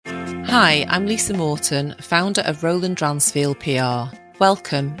Hi, I'm Lisa Morton, founder of Roland Dransfield PR.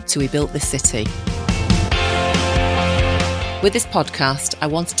 Welcome to We Built This City. With this podcast, I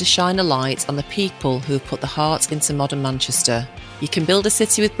wanted to shine a light on the people who have put the heart into modern Manchester. You can build a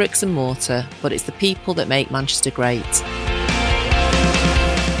city with bricks and mortar, but it's the people that make Manchester great.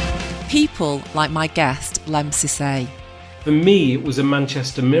 People like my guest, Lemn Sissay. For me, it was a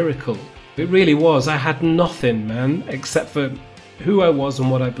Manchester miracle. It really was. I had nothing, man, except for who I was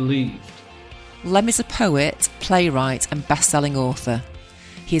and what I believed. Lemn is a poet, playwright and best-selling author.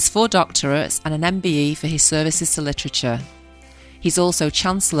 He has 4 doctorates and an MBE for his services to literature. He's also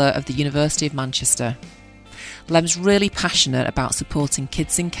Chancellor of the University of Manchester. Lemn's really passionate about supporting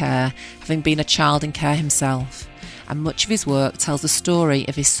kids in care, having been a child in care himself, and much of his work tells the story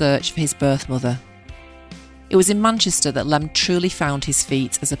of his search for his birth mother. It was in Manchester that Lemn truly found his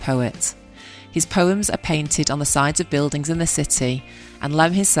feet as a poet. His poems are painted on the sides of buildings in the city, and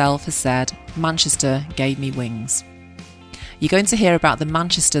Lemn himself has said, "Manchester gave me wings." You're going to hear about the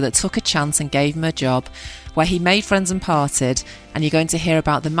Manchester that took a chance and gave him a job, where he made friends and parted, and you're going to hear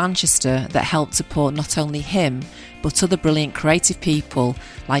about the Manchester that helped support not only him, but other brilliant creative people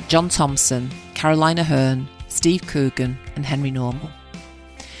like John Thompson, Carolina Hearn, Steve Coogan and Henry Normal.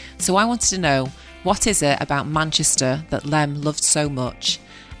 So I wanted to know, what is it about Manchester that Lemn loved so much?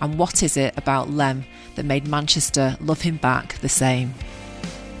 And what is it about Lemn that made Manchester love him back the same?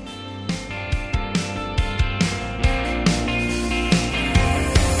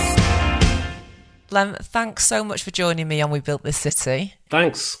 Lemn, thanks so much for joining me on We Built This City.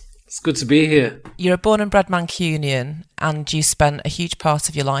 Thanks. It's good to be here. You're a born and bred Mancunian and you spent a huge part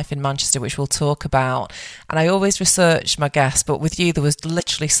of your life in Manchester, which we'll talk about. And I always research my guests, but with you there was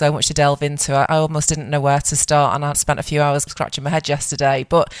literally so much to delve into. I almost didn't know where to start, and I spent a few hours scratching my head yesterday.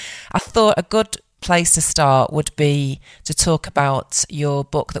 But I thought a good place to start would be to talk about your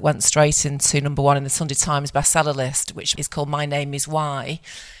book that went straight into number 1 in the Sunday Times bestseller list, which is called My Name Is Why.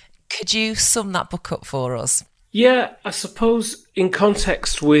 Could you sum that book up for us? Yeah, I suppose in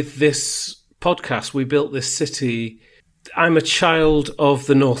context with this podcast, We Built This City, I'm a child of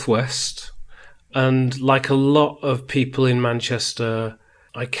the Northwest. And like a lot of people in Manchester,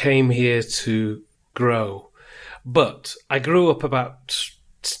 I came here to grow. But I grew up about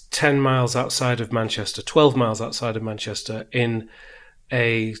 10 miles outside of Manchester, 12 miles outside of Manchester, in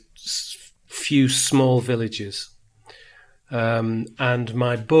a few small villages. And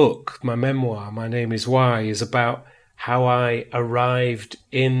my book, my memoir, My Name Is Why, is about how I arrived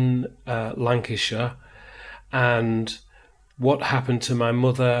in Lancashire and what happened to my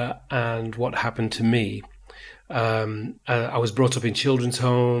mother and what happened to me. I was brought up in children's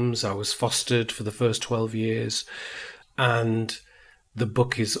homes. I was fostered for the first 12 years. And the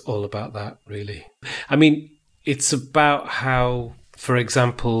book is all about that, really. I mean, it's about how, for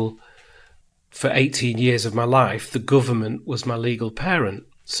example, for 18 years of my life, the government was my legal parent.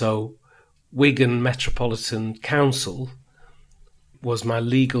 So Wigan Metropolitan Council was my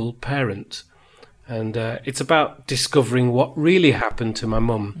legal parent. And it's about discovering what really happened to my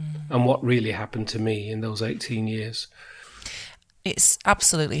mum and what really happened to me in those 18 years. It's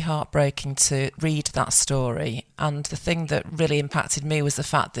absolutely heartbreaking to read that story. And the thing that really impacted me was the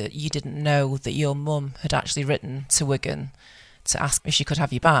fact that you didn't know that your mum had actually written to Wigan to ask if she could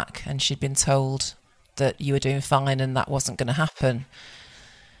have you back, and she'd been told that you were doing fine and that wasn't going to happen.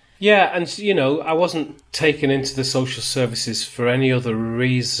 Yeah, and, you know, I wasn't taken into the social services for any other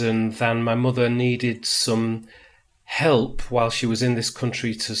reason than my mother needed some help while she was in this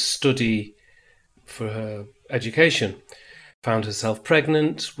country to study for her education. Found herself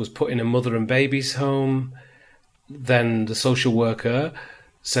pregnant, was put in a mother and babies home. Then the social worker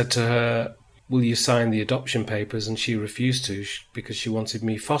said to her, "Will you sign the adoption papers?" And she refused to because she wanted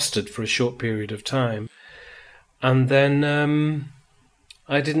me fostered for a short period of time. And then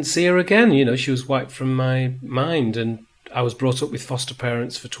I didn't see her again. You know, she was wiped from my mind. And I was brought up with foster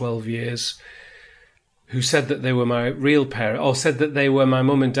parents for 12 years who said that they were my real parent, or said that they were my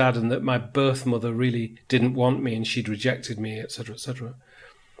mum and dad, and that my birth mother really didn't want me and she'd rejected me, etc., etc.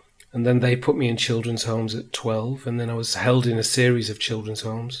 And then they put me in children's homes at 12, and then I was held in a series of children's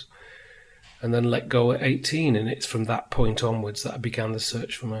homes, and then let go at 18, and it's from that point onwards that I began the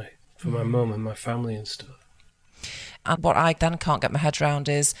search for my mum and my family and stuff. And what I then can't get my head around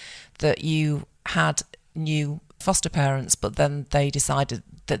is that you had new foster parents, but then they decided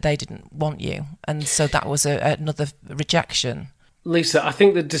that they didn't want you, and so that was another rejection. Lisa, I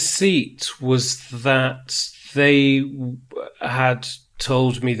think the deceit was that they had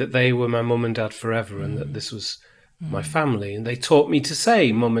told me that they were my mum and dad forever, and that this was my family, and they taught me to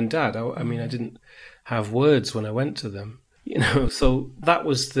say mum and dad. I mean, I didn't have words when I went to them. So that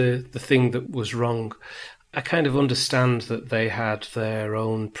was the thing that was wrong. I kind of understand that they had their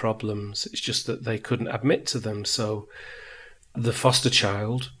own problems. It's just that they couldn't admit to them. So the foster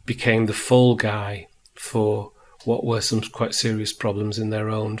child became the fall guy for what were some quite serious problems in their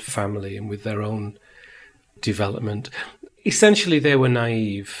own family and with their own development. Essentially, they were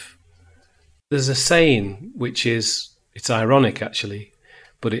naive. There's a saying, which is, it's ironic actually,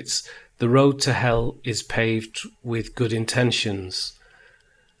 but it's, the road to hell is paved with good intentions.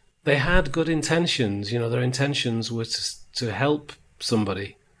 They had good intentions, their intentions were to help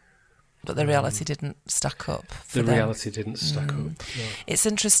somebody. But the reality didn't stack up for them. The reality didn't stack up. No. It's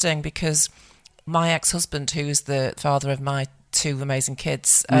interesting because my ex-husband, who's the father of my 2 amazing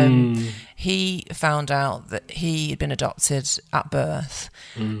kids, he found out that he had been adopted at birth,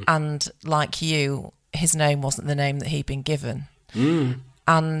 and like you, his name wasn't the name that he'd been given.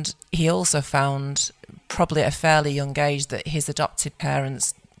 And he also found, probably at a fairly young age, that his adopted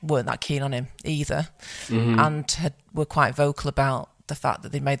parents weren't that keen on him either, and were quite vocal about the fact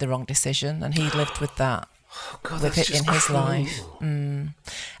that they made the wrong decision, and he lived with that. Oh God, with that's it just in his cruel. life.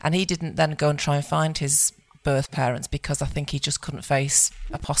 And he didn't then go and try and find his birth parents because I think he just couldn't face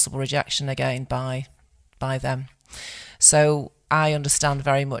a possible rejection again by them. So I understand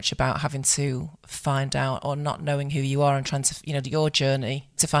very much about having to find out, or not knowing who you are, and trying to, your journey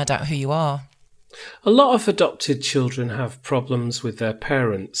to find out who you are. A lot of adopted children have problems with their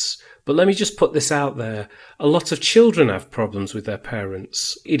parents, but let me just put this out there. A lot of children have problems with their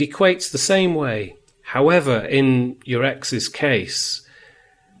parents. It equates the same way. However, in your ex's case,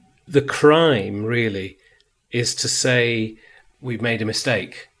 the crime really is to say, we've made a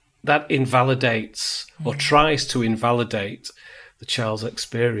mistake. That invalidates or tries to invalidate the child's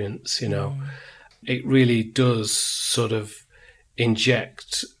experience, It really does sort of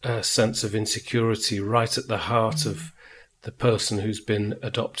inject a sense of insecurity right at the heart of the person who's been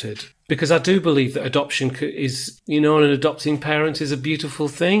adopted. Because I do believe that adoption is, an adopting parent is a beautiful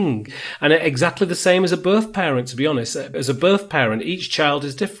thing. And exactly the same as a birth parent, to be honest. As a birth parent, each child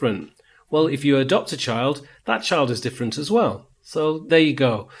is different. Well, if you adopt a child, that child is different as well. So there you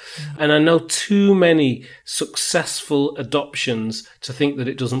go. And I know too many successful adoptions to think that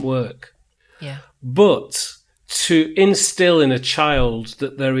it doesn't work. Yeah. But to instill in a child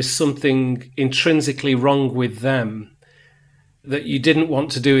that there is something intrinsically wrong with them, that you didn't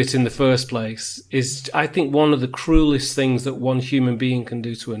want to do it in the first place, is, I think, one of the cruelest things that one human being can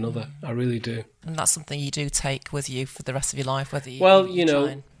do to another. I really do. And that's something you do take with you for the rest of your life, whether you... Well,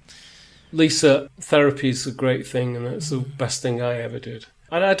 try Lisa, therapy is a great thing, and it's the best thing I ever did.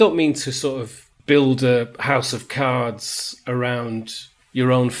 And I don't mean to sort of build a house of cards around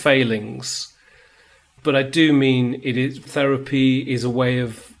your own failings, but I do mean therapy is a way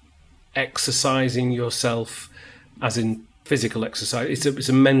of exercising yourself, as in physical exercise. It's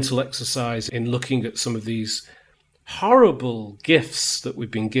a mental exercise in looking at some of these horrible gifts that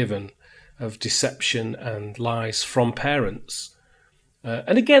we've been given of deception and lies from parents.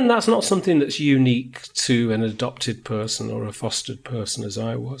 And again, that's not something that's unique to an adopted person or a fostered person, as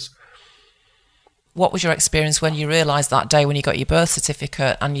I was. What was your experience when you realised that day when you got your birth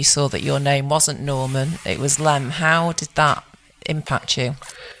certificate and you saw that your name wasn't Norman, it was Lemn? How did that impact you?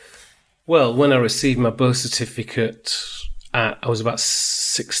 Well, when I received my birth certificate, I was about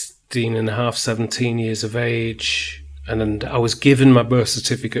 16 and a half, 17 years of age. And I was given my birth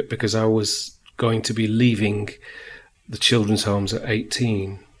certificate because I was going to be leaving the children's homes at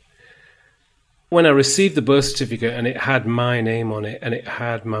 18. When I received the birth certificate and it had my name on it and it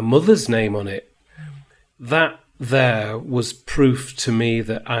had my mother's name on it, that there was proof to me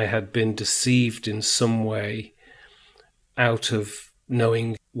that I had been deceived in some way out of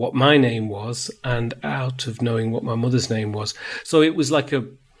knowing what my name was and out of knowing what my mother's name was. So it was like a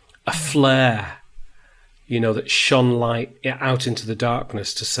flare, that shone light out into the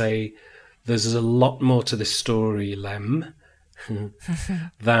darkness to say, there's a lot more to this story, Lemn,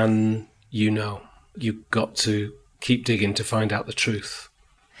 than you know. You've got to keep digging to find out the truth.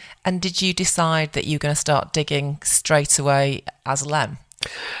 And did you decide that you were going to start digging straight away as Lemn?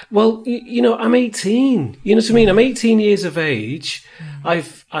 Well, I'm 18. You know what I mean? I'm 18 years of age.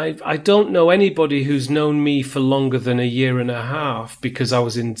 I don't know anybody who's known me for longer than a year and a half because I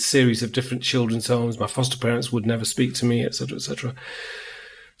was in a series of different children's homes. My foster parents would never speak to me, etc., etc.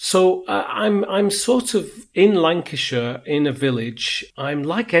 So I'm sort of in Lancashire, in a village. I'm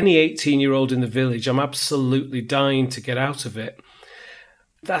like any 18-year-old in the village. I'm absolutely dying to get out of it.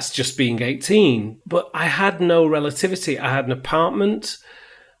 That's just being 18. But I had no relativity. I had an apartment.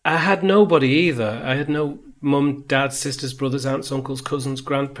 I had nobody either. I had no mum, dad, sisters, brothers, aunts, uncles, cousins,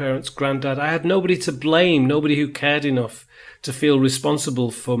 grandparents, granddad. I had nobody to blame, nobody who cared enough to feel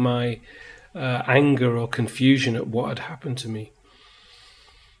responsible for my anger or confusion at what had happened to me.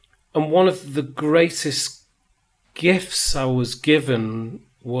 And one of the greatest gifts I was given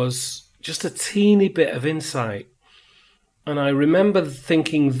was just a teeny bit of insight. And I remember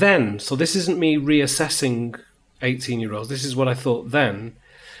thinking then, so this isn't me reassessing 18-year-olds, this is what I thought then.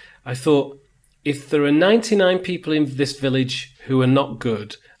 I thought, if there are 99 people in this village who are not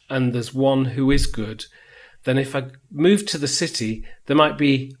good, and there's one who is good, then if I move to the city, there might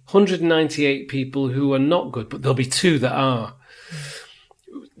be 198 people who are not good, but there'll be 2 that are.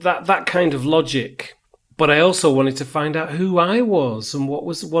 That kind of logic. But I also wanted to find out who I was and what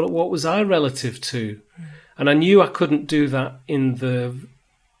was I relative to. And I knew I couldn't do that in the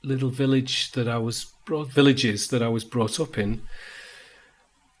little villages that I was brought up in.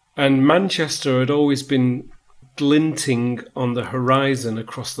 And Manchester had always been glinting on the horizon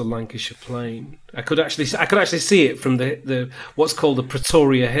across the Lancashire plain. I could actually see it from the what's called the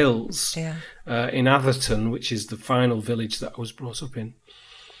Pretoria Hills in Atherton, which is the final village that I was brought up in.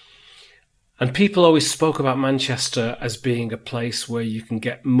 And people always spoke about Manchester as being a place where you can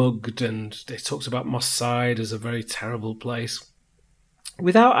get mugged, and they talked about Moss Side as a very terrible place,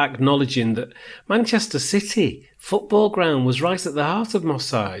 without acknowledging that Manchester City football ground was right at the heart of Moss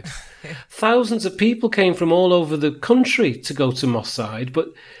Side. Thousands of people came from all over the country to go to Moss Side,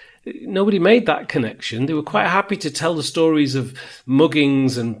 but nobody made that connection. They were quite happy to tell the stories of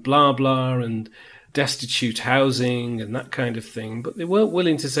muggings and blah, blah, and destitute housing and that kind of thing, but they weren't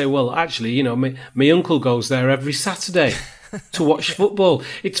willing to say, well, actually, my uncle goes there every Saturday to watch football.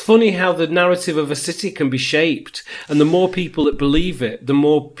 It's funny how the narrative of a city can be shaped, and the more people that believe it, the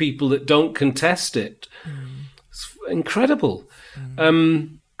more people that don't contest it. It's incredible.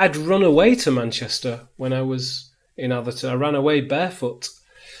 I'd run away to Manchester when I was in Atherton. I ran away barefoot.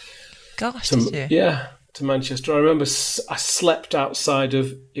 Gosh, did you? Yeah. To Manchester. I remember I slept outside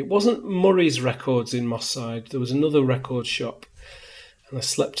of, it wasn't Murray's Records in Moss Side, there was another record shop, and I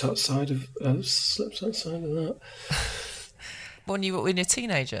slept outside of that. When you were a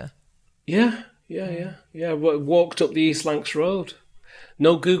teenager? Yeah. Walked up the East Lancs Road.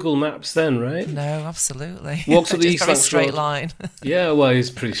 No Google Maps then, right? No, absolutely. Walked up the East Lancs straight Road. Line. Yeah, well, it's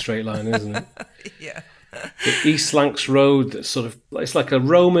a pretty straight line, isn't it? Yeah. The East Lancs Road, that's sort of, it's like a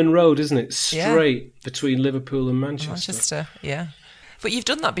Roman road, isn't it? Straight between Liverpool and Manchester. Yeah. But you've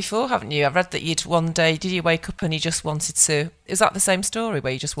done that before, haven't you? I read that you'd one day, did you wake up and you just wanted to, is that the same story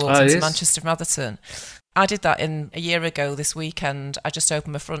where you just walked into Manchester from Atherton? I did that a year ago this weekend. I just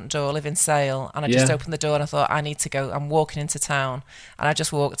opened my front door, live in Sale, and I just opened the door and I thought, I need to go. I'm walking into town. And I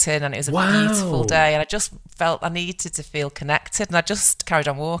just walked in and it was a beautiful day. And I just felt I needed to feel connected. And I just carried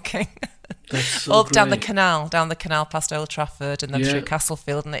on walking. That's so all great. down the canal past Old Trafford and then through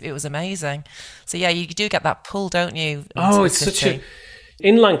Castlefield. And it was amazing. So, yeah, you do get that pull, don't you? It's such a...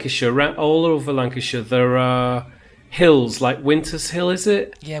 In Lancashire, all over Lancashire, there are hills like Winter's Hill, is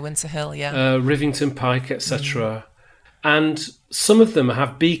it? Yeah, Winter Hill, yeah. Rivington Pike, etc. And some of them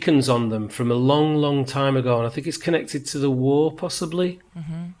have beacons on them from a long, long time ago. And I think it's connected to the war, possibly.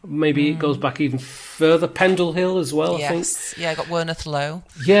 Maybe it goes back even further. Pendle Hill as well, I think. Yeah, got Werneth Low.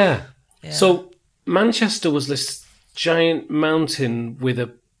 Yeah. So Manchester was this giant mountain with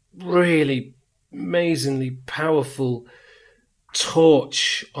a really amazingly powerful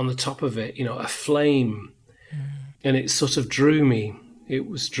torch on the top of it, a flame. And it sort of drew me. It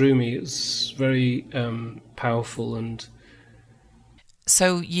was very powerful. And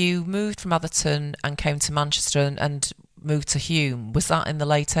so you moved from Atherton and came to Manchester and moved to Hume. Was that in the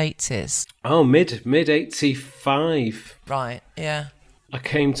late 80s? Oh, mid 85. Right, yeah. I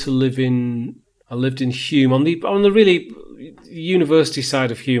came to live in Hume on the really university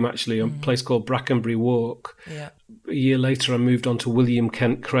side of Hume, actually, a place called Brackenbury Walk. Yeah. A year later, I moved on to William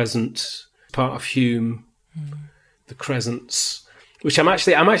Kent Crescent, part of Hume. The Crescents, which I'm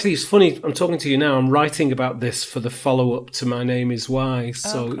actually, it's funny, I'm talking to you now, I'm writing about this for the follow-up to My Name Is Why,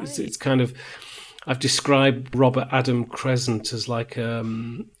 so it's kind of, I've described Robert Adam Crescent as like a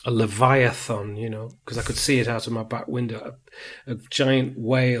leviathan, because I could see it out of my back window, a giant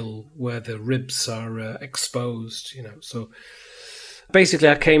whale where the ribs are exposed, so basically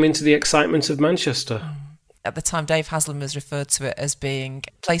I came into the excitement of Manchester. At the time, Dave Haslam was referred to it as being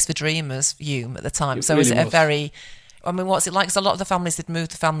a place for dreamers, Hume, at the time. So really is it a very... I mean, what's it like? Because a lot of the families had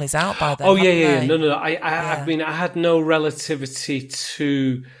moved the families out by then. Oh, yeah. No. I had no relativity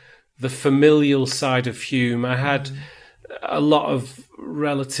to the familial side of Hume. I had a lot of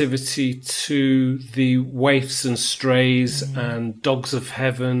relativity to the waifs and strays and dogs of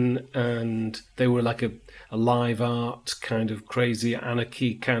heaven, and they were like a a live art kind of crazy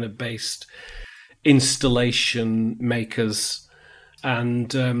anarchy kind of based installation makers.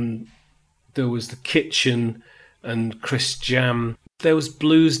 And there was the Kitchen and Chris Jam. There was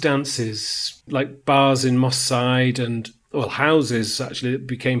blues dances, like bars in Moss Side and, well, houses actually that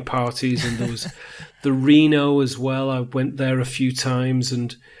became parties. And there was the Reno as well. I went there a few times,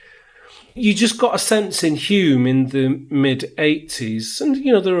 and you just got a sense in Hume in the mid-'80s, and,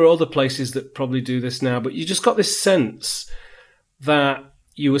 you know, there are other places that probably do this now, but you just got this sense that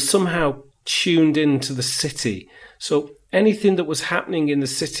you were somehow tuned into the city. So anything that was happening in the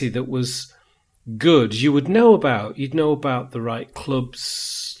city that was good, you would know about. You'd know about the right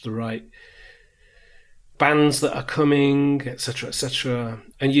clubs, the right bands that are coming, etc., etc.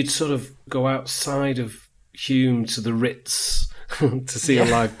 And you'd sort of go outside of Hume to the Ritz to see a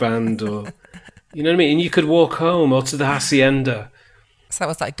live band, or, you know what I mean? And you could walk home, or to the Hacienda. So that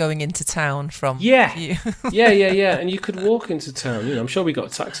was like going into town from yeah. you. yeah. And you could walk into town. You know, I'm sure we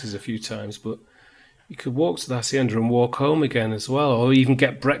got taxis a few times, but you could walk to the Hacienda and walk home again as well, or even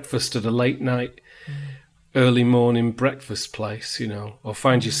get breakfast at a late night, early morning breakfast place, you know, or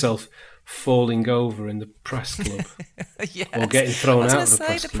find yourself falling over in the press club. Yes. Or getting thrown out of the press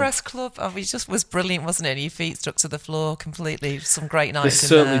club. The press club, it just was brilliant, wasn't it? And your feet stuck to the floor completely. Some great nights. They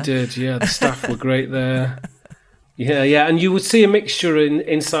certainly did, yeah. The staff were great there. Yeah. And you would see a mixture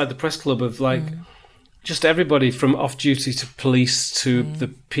inside the press club of, like, just everybody from off-duty to police to the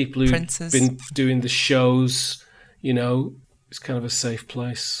people who've been doing the shows, you know. It's kind of a safe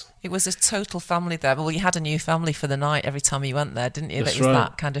place. It was a total family there. Well, you had a new family for the night every time you went there, didn't you? That's that was right.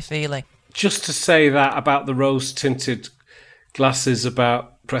 that kind of feeling. Just to say that about the rose-tinted glasses,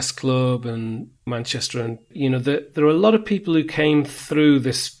 about Press Club and Manchester, and, you know, there are a lot of people who came through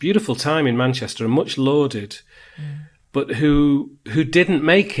this beautiful time in Manchester and much lauded, but who didn't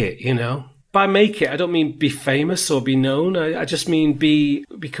make it, you know. By make it, I don't mean be famous or be known. I just mean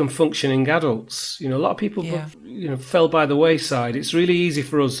become functioning adults. You know, a lot of people, fell by the wayside. It's really easy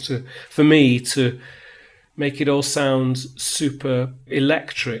for me to make it all sound super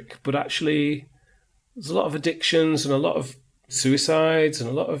electric, but actually there's a lot of addictions and a lot of suicides and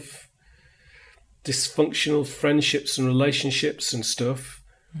a lot of dysfunctional friendships and relationships and stuff.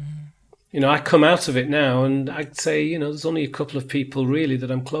 You know, I come out of it now, and I'd say, you know, there's only a couple of people really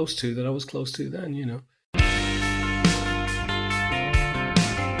that I'm close to, that I was close to then, you know.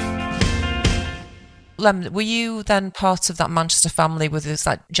 Lemn, were you then part of that Manchester family with this,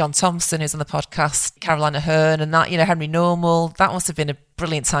 like John Thompson, who's on the podcast, Caroline Aherne, and that, you know, Henry Normal? That must have been a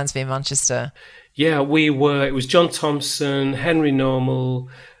brilliant time to be in Manchester. Yeah, we were. It was John Thompson, Henry Normal,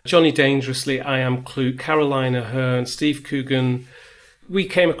 Johnny Dangerously, I Am Clute, Caroline Aherne, Steve Coogan. We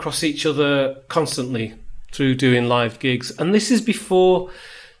came across each other constantly through doing live gigs. And this is before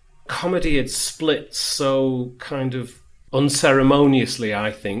comedy had split so kind of unceremoniously,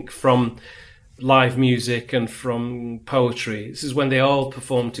 I think, from live music and from poetry. This is when they all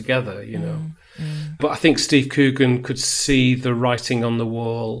performed together, you know. But I think Steve Coogan could see the writing on the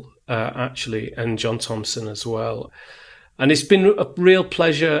wall, actually, and John Thompson as well. And it's been a real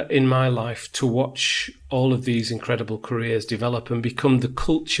pleasure in my life to watch all of these incredible careers develop and become the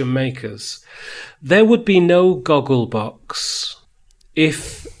culture makers. There would be no Gogglebox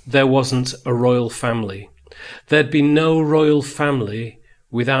if there wasn't a royal family. There'd be no royal family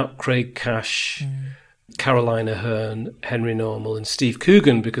without Craig Cash, Caroline Aherne, Henry Normal and Steve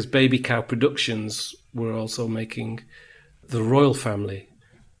Coogan, because Baby Cow Productions were also making the royal family.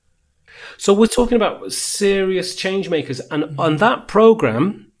 So we're talking about serious change makers. And on that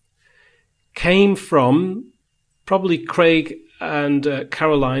programme came from probably Craig and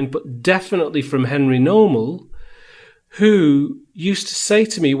Caroline, but definitely from Henry Normal, who used to say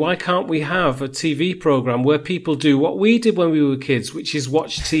to me, why can't we have a TV programme where people do what we did when we were kids, which is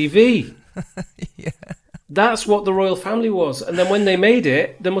watch TV? Yeah. That's what the royal family was. And then when they made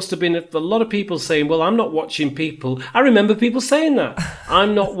it, there must have been a lot of people saying, well, I'm not watching people. I remember people saying that.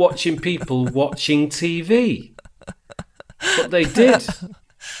 I'm not watching people watching TV. But they did.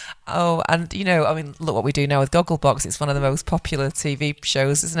 Oh, and, you know, I mean, look what we do now with Gogglebox. It's one of the most popular TV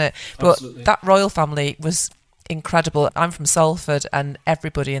shows, isn't it? But Absolutely. That royal family was incredible. I'm from Salford, and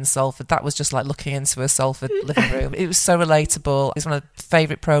everybody in Salford, that was just like looking into a Salford living room. It was so relatable. It's one of the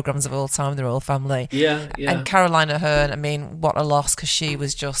favourite programmes of all time, The Royal Family. Yeah. And Caroline Aherne, I mean, what a loss, because she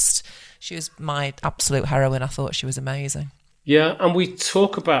was my absolute heroine. I thought she was amazing. Yeah, and we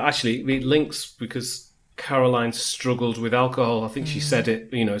talk about, actually, it links because Caroline struggled with alcohol. I think she said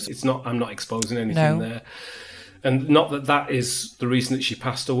it, you know, it's not, I'm not exposing anything there. And not that that is the reason that she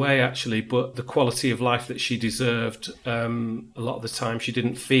passed away, actually, but the quality of life that she deserved, a lot of the time she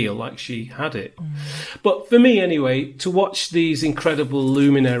didn't feel like she had it. But for me, anyway, to watch these incredible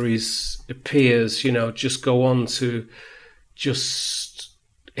luminaries, peers, you know, just go on to just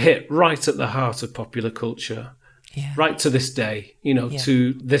hit right at the heart of popular culture, right to this day, you know,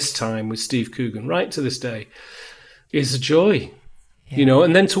 to this time with Steve Coogan, right to this day, is a joy. You know,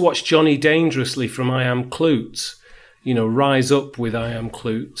 and then to watch Johnny Dangerously from I Am Clute, you know, rise up with I Am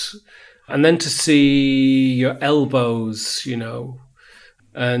Clute, and then to see your elbows, you know,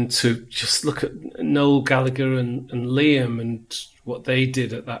 and to just look at Noel Gallagher and Liam and what they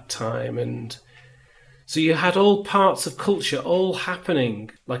did at that time. And so you had all parts of culture all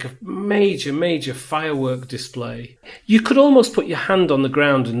happening, like a major, major firework display. You could almost put your hand on the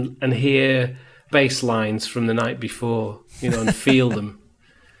ground and hear bass lines from the night before, you know, and feel them.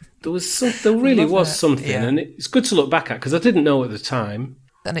 There really was something, and it's good to look back at, because I didn't know at the time.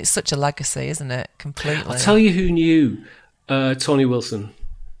 And it's such a legacy, isn't it? Completely. I'll tell you who knew Tony Wilson.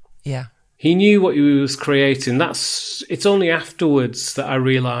 Yeah. He knew what he was creating. It's only afterwards that I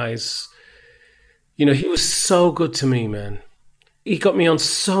realise, you know, he was so good to me, man. He got me on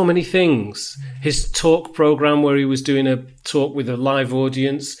so many things. His talk program, where he was doing a talk with a live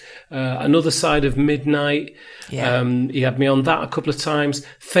audience, Another Side of Midnight. Yeah. He had me on that a couple of times.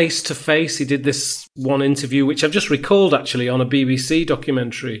 Face to Face, he did this one interview, which I've just recalled actually on a BBC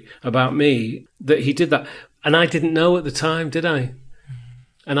documentary about me, that he did that. And I didn't know at the time, did I?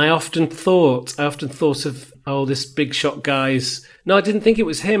 And I often thought of, this big shot guy's... No, I didn't think it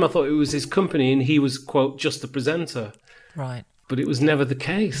was him. I thought it was his company, and he was, quote, just the presenter. Right. But it was never the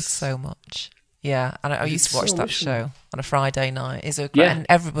case. So much. Yeah, and I used to watch that show on a Friday night. And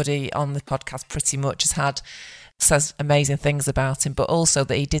everybody on the podcast pretty much says amazing things about him, but also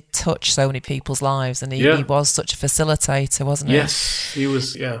that he did touch so many people's lives, and he was such a facilitator, wasn't he? Yes, he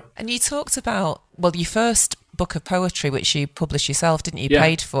was, And you talked about, your first book of poetry, which you published yourself, didn't you?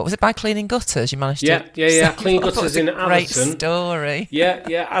 Paid for. Was it by Cleaning Gutters? You managed to... Yeah. Cleaning Gutters in Atherton. Great story.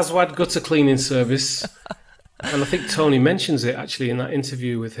 Yeah. Aswad Gutter Cleaning Service. And I think Tony mentions it actually in that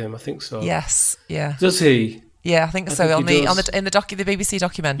interview with him. I think so. Yes, yeah. Does he? Yeah, I think so. In the BBC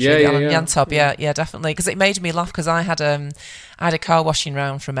documentary, Alan Yantob, yeah, definitely. Because it made me laugh, because I had a car washing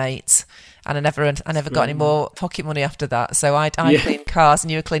round from 8, and I never got any more pocket money after that. So I cleaned cars,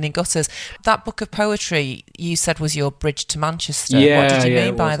 and you were cleaning gutters. That book of poetry you said was your bridge to Manchester. Yeah, what did you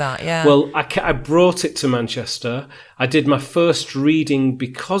mean by that? Yeah. Well, I brought it to Manchester. I did my first reading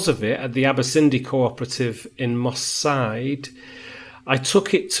because of it at the Abercrombie Cooperative in Moss Side. I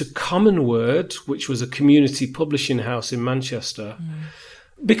took it to Common Word, which was a community publishing house in Manchester,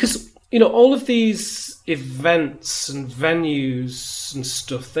 because, you know, all of these events and venues and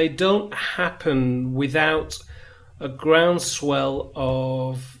stuff, they don't happen without a groundswell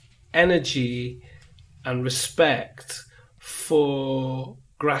of energy and respect for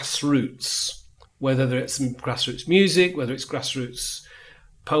grassroots, whether it's grassroots music, whether it's grassroots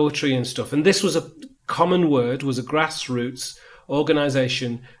poetry and stuff. And this was Common Word was a grassroots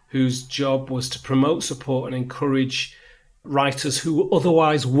organisation whose job was to promote, support and encourage writers who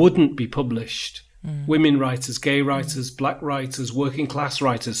otherwise wouldn't be published. Women writers, gay writers, black writers, working class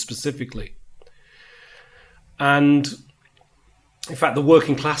writers specifically. And in fact, the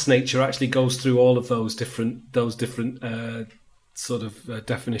working class nature actually goes through all of those different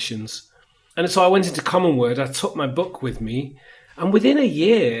definitions. And so I went into Common Word, I took my book with me, and within a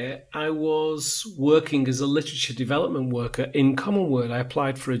year, I was working as a literature development worker in Common Word. I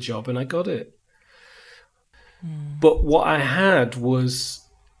applied for a job and I got it. But what I had was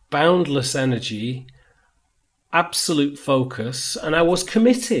boundless energy, absolute focus, and I was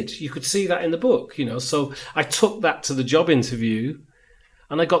committed. You could see that in the book, you know. So I took that to the job interview,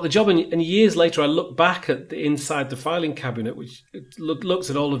 and I got the job. And years later, I looked back at inside the filing cabinet, which looked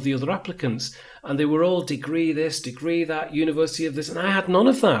at all of the other applicants, and they were all degree this, degree that, university of this, and I had none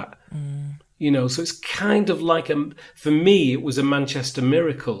of that. You know, so it's kind of like for me, it was a Manchester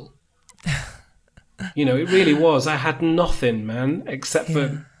miracle. You know, it really was. I had nothing, man, except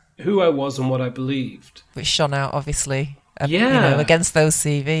for who I was and what I believed. Which shone out, obviously, you know, against those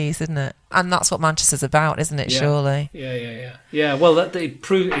CVs, isn't it? And that's what Manchester's about, isn't it, surely? Yeah, well, it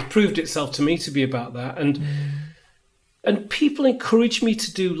proved itself to me to be about that. And people encouraged me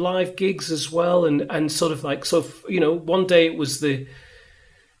to do live gigs as well. And sort of like, you know, one day it was the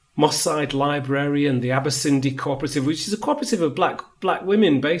Moss Side Library and the Abercrombie Cooperative, which is a cooperative of black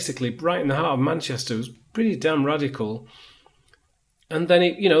women, basically, right in the heart of Manchester. It was pretty damn radical. And then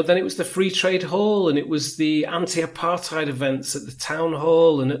it was the Free Trade Hall, and it was the anti-apartheid events at the town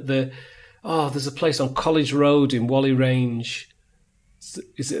hall and at the there's a place on College Road in Whalley Range.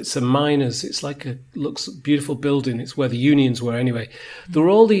 It's a miners. It's like looks beautiful building. It's where the unions were anyway. There were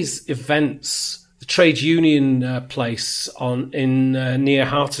all these events. The trade union place near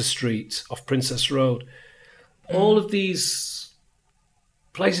Harter Street off Princess Road. All of these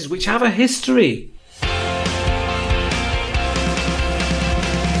places which have a history.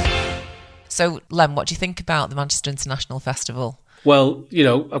 So, Lemn, what do you think about the Manchester International Festival? Well, you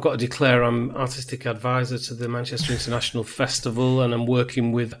know, I've got to declare I'm artistic advisor to the Manchester International Festival, and I'm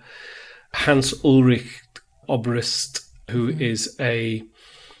working with Hans Ulrich Obrist, who is a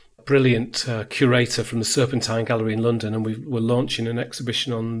brilliant curator from the Serpentine Gallery in London, and we're launching an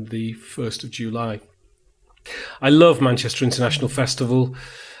exhibition on the 1st of July. I love Manchester International Festival.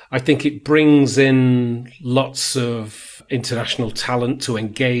 I think it brings in lots of international talent to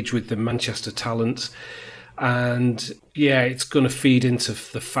engage with the Manchester talent. And yeah, it's going to feed into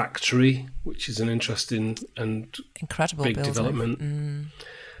the factory, which is an interesting and incredible big building. Development.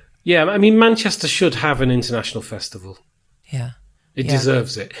 Yeah, I mean, Manchester should have an international festival. Yeah. It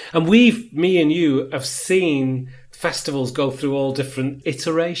deserves it. And me and you have seen festivals go through all different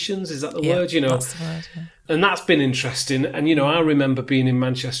iterations. Is that the word? You know, that's the word, yeah. And that's been interesting. And, you know, I remember being in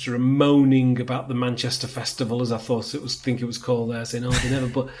Manchester and moaning about the Manchester Festival, as I think it was called there, saying,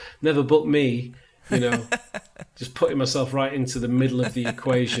 they never booked me. You know, just putting myself right into the middle of the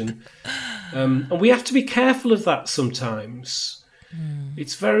equation. And we have to be careful of that sometimes.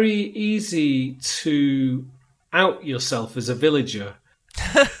 It's very easy to out yourself as a villager.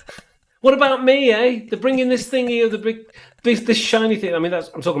 What about me, eh? They're bringing this thing here, this shiny thing. I mean,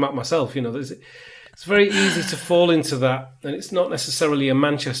 I'm talking about myself, you know. It's very easy to fall into that. And it's not necessarily a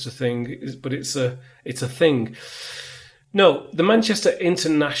Manchester thing, but it's a thing. No, the Manchester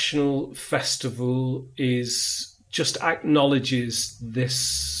International Festival just acknowledges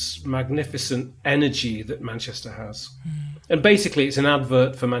this magnificent energy that Manchester has. And basically it's an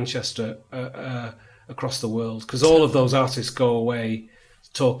advert for Manchester across the world, because all of those artists go away,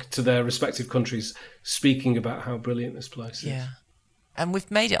 talk to their respective countries, speaking about how brilliant this place is. Yeah. And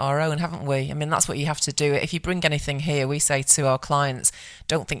we've made it our own, haven't we? I mean, that's what you have to do. If you bring anything here, we say to our clients,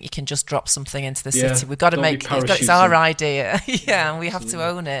 don't think you can just drop something into the city. We've got to it's our idea. And we have to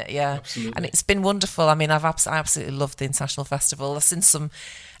own it. Yeah. Absolutely. And it's been wonderful. I mean, I absolutely loved the International Festival. I've seen some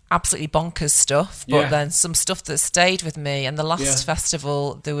absolutely bonkers stuff, but then some stuff that stayed with me. And the last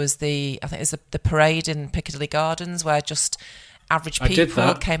festival, there was the parade in Piccadilly Gardens, where just average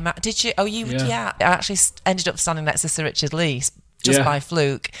people came out. Did you? Oh, you? Yeah. I actually ended up standing next to Sir Richard Lee, just by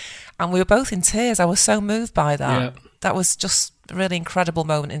fluke, and we were both in tears. I was so moved by that. That was just a really incredible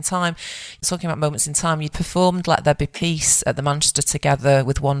moment in time. Talking about moments in time, you performed Let There Be Peace at the Manchester Together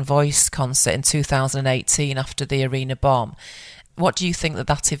with One Voice concert in 2018 after the arena bomb. What do you think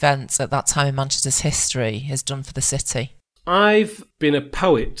that event at that time in Manchester's history has done for the city? I've been a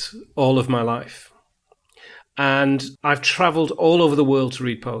poet all of my life, and I've travelled all over the world to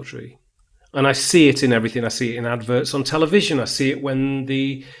read poetry. And I see it in everything. I see it in adverts on television. I see it when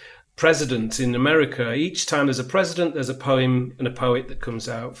the president in America, each time there's a president, there's a poem and a poet that comes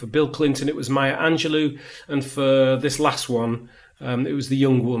out. For Bill Clinton, it was Maya Angelou. And for this last one, it was The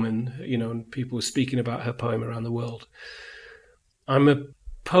Young Woman, you know, and people were speaking about her poem around the world. I'm a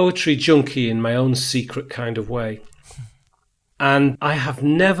poetry junkie in my own secret kind of way. And I have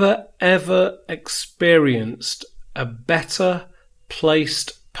never, ever experienced a better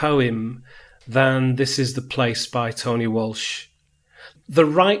placed poem than This Is the Place by Tony Walsh. The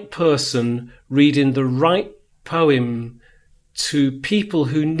right person reading the right poem to people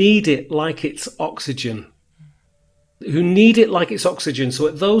who need it like it's oxygen. So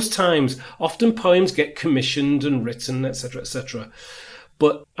at those times, often poems get commissioned and written, etc., etc.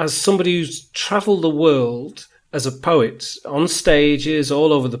 But as somebody who's travelled the world as a poet on stages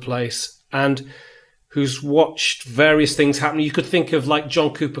all over the place, and who's watched various things happen. You could think of like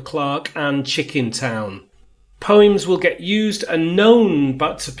John Cooper Clarke and Chicken Town. Poems will get used and known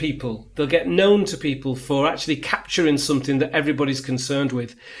to people. They'll get known to people for actually capturing something that everybody's concerned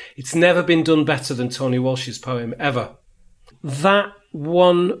with. It's never been done better than Tony Walsh's poem, ever. That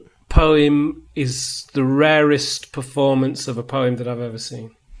one poem is the rarest performance of a poem that I've ever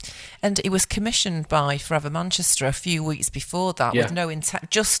seen. And it was commissioned by Forever Manchester a few weeks before that, with no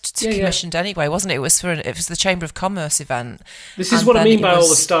intent, commissioned anyway, wasn't it? It was the Chamber of Commerce event. This is what I mean by all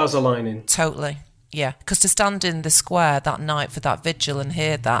the stars aligning. Totally, yeah. Because to stand in the square that night for that vigil and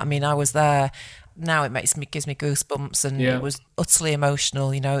hear that, I mean, I was there. Now it gives me goosebumps, and it was utterly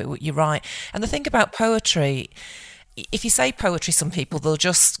emotional. You know, you're right. And the thing about poetry, if you say poetry, some people they'll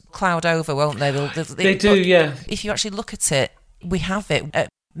just cloud over, won't they? They do, yeah. If you actually look at it, we have it.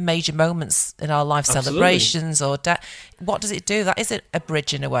 major moments in our life, celebrations or death. What does it do? That is a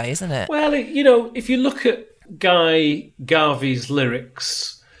bridge in a way, isn't it? Well, if you look at Guy Garvey's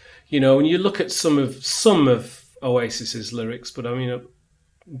lyrics, and you look at some of Oasis's lyrics, but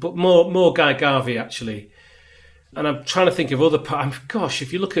but more Guy Garvey actually. And I'm trying to think of other gosh,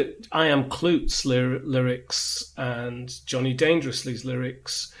 if you look at I Am Clute's lyrics and Johnny Dangerously's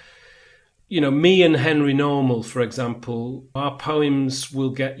lyrics, me and Henry Normal, for example, our poems will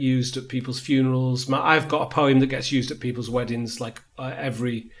get used at people's funerals. I've got a poem that gets used at people's weddings, like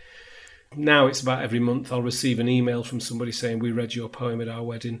now it's about every month I'll receive an email from somebody saying, we read your poem at our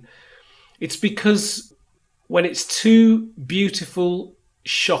wedding. It's because when it's too beautiful,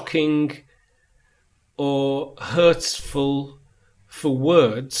 shocking, or hurtful for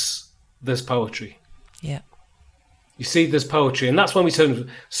words, there's poetry. Yeah. You see, there's poetry. And that's when we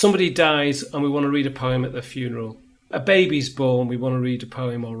turn, somebody dies and we want to read a poem at their funeral. A baby's born, we want to read a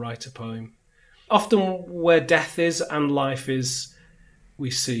poem or write a poem. Often where death is and life is,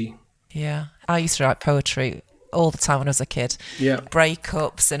 we see. Yeah. I used to write poetry all the time when I was a kid. Yeah.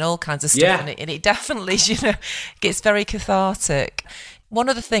 Breakups and all kinds of stuff. Yeah. And it definitely, gets very cathartic. One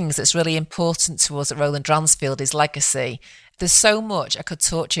of the things that's really important to us at Roland Dransfield is legacy. There's so much I could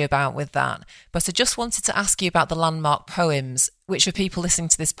talk to you about with that, but I just wanted to ask you about the landmark poems, which for people listening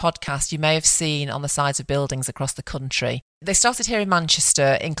to this podcast, you may have seen on the sides of buildings across the country. They started here in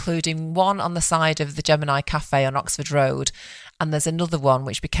Manchester, including one on the side of the Gemini Cafe on Oxford Road, and there's another one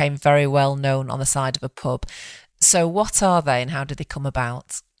which became very well known on the side of a pub. So what are they and how did they come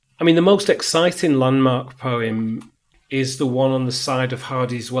about? The most exciting landmark poem is the one on the side of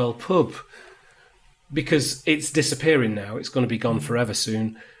Hardy's Well pub, because it's disappearing now. It's going to be gone forever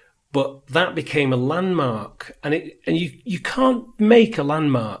soon. But that became a landmark, and you can't make a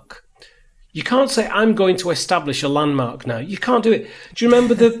landmark. You can't say I'm going to establish a landmark now. You can't do it. Do you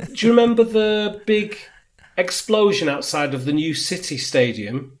remember the big explosion outside of the new City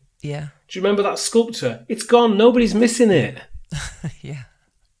Stadium? Yeah. Do you remember that sculpture? It's gone. Nobody's missing it. Yeah.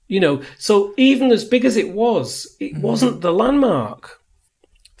 So even as big as it wasn't the landmark.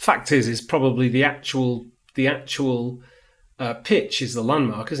 Fact is probably the actual pitch is the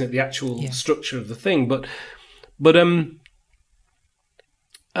landmark, isn't it? The actual structure of the thing. But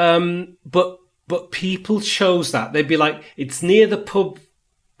people chose that. They'd be like, it's near the pub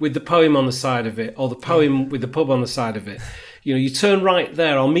with the poem on the side of it, or the poem with the pub on the side of it. You turn right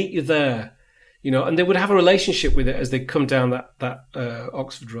there. I'll meet you there. And they would have a relationship with it as they come down that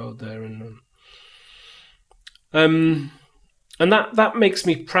Oxford Road there, and that makes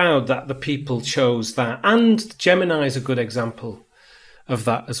me proud that the people chose that. And Gemini is a good example of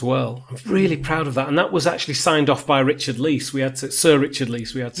that as well. I'm really proud of that, and that was actually signed off by Richard Leese. Sir Richard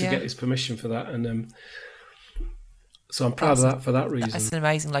Leese. We had to get his permission for that, and so I'm proud of that for that reason. That's an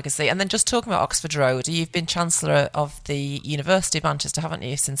amazing legacy. And then just talking about Oxford Road, you've been Chancellor of the University of Manchester, haven't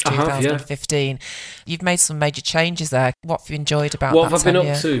you, since 2015? You've made some major changes there. What have you enjoyed about that? What have I been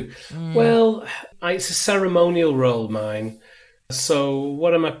up to? Well, it's a ceremonial role, mine. So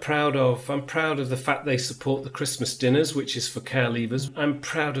what am I proud of? I'm proud of the fact they support the Christmas dinners, which is for care leavers. I'm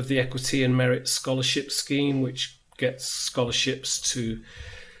proud of the Equity and Merit Scholarship Scheme, which gets scholarships to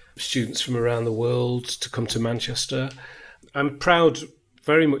students from around the world to come to Manchester. I'm proud,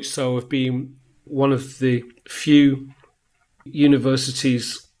 very much so, of being one of the few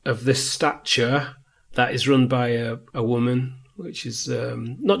universities of this stature that is run by a woman, which is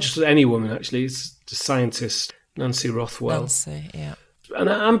not just any woman, actually. It's a scientist, Nancy Rothwell. And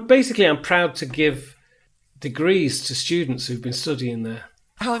I'm proud to give degrees to students who've been studying there.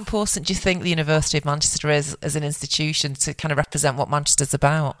 How important do you think the University of Manchester is as an institution to kind of represent what Manchester's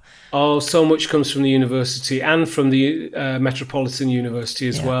about? Oh, so much comes from the university and from the Metropolitan University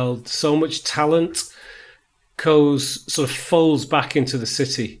as well. So much talent sort of folds back into the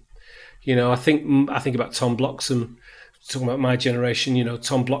city. I think about Tom Bloxham, talking about my generation,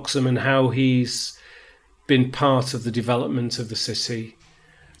 Tom Bloxham and how he's been part of the development of the city.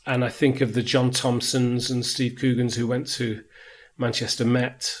 And I think of the John Thompsons and Steve Coogans who went to Manchester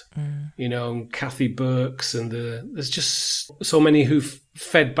Met, and Kathy Burks, and there's just so many who've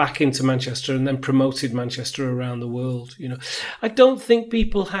fed back into Manchester and then promoted Manchester around the world. I don't think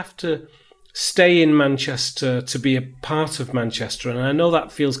people have to stay in Manchester to be a part of Manchester, and I know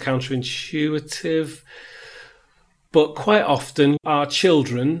that feels counterintuitive, but quite often our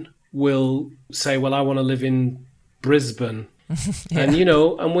children will say, well, I want to live in Brisbane. And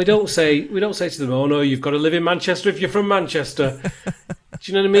and we don't say to them, oh no, you've got to live in Manchester if you're from Manchester. Do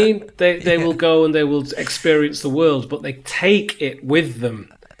you know what I mean? They will go and they will experience the world, but they take it with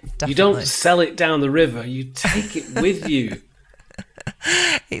them. Definitely. You don't sell it down the river, you take it with you.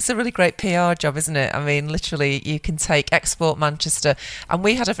 It's a really great PR job, isn't it? I mean, literally, you can export Manchester. And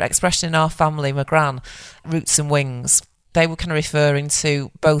we had an expression in our family, my gran, roots and wings. They were kind of referring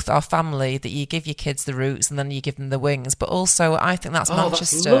to both our family, that you give your kids the roots and then you give them the wings. But also, I think that's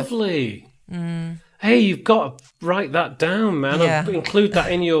Manchester. That's lovely. Hey, you've got to write that down, man. Yeah. I'll include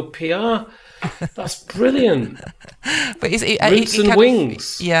that in your PR. That's brilliant. But roots and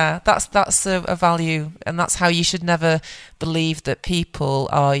wings. That's a value, and that's how you should never believe that people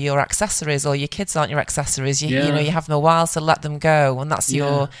are your accessories or your kids aren't your accessories. You know, you have them a while, so let them go, and that's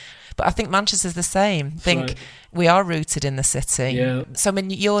your. But I think Manchester's the same. I think we are rooted in the city. Yeah. So, I mean,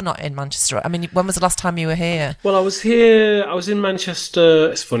 you're not in Manchester. I mean, when was the last time you were here? Well, I was here. I was in Manchester.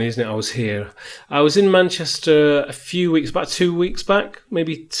 It's funny, isn't it? I was here. I was in Manchester a few weeks back, 2 weeks back,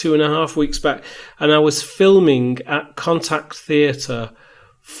 maybe 2.5 weeks back. And I was filming at Contact Theatre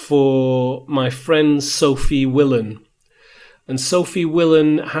for my friend Sophie Willan. And Sophie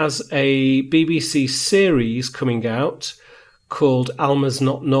Willan has a BBC series coming out called Alma's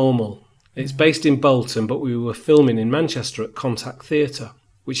Not Normal. It's based in Bolton, but we were filming in Manchester at Contact Theatre,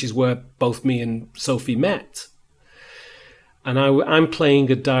 which is where both me and Sophie met. And I'm playing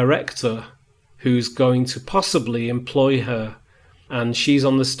a director who's going to possibly employ her. And she's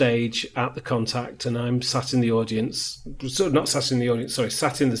on the stage at the Contact, and I'm sat in the audience. So not sat in the audience, sorry,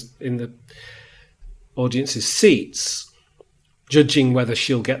 sat in the audience's seats, judging whether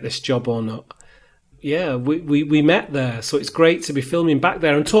she'll get this job or not. Yeah, we met there, so it's great to be filming back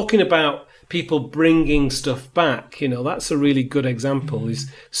there and talking about people bringing stuff back. You know, that's a really good example. Is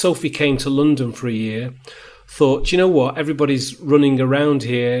Sophie came to London for a year, thought, you know what, everybody's running around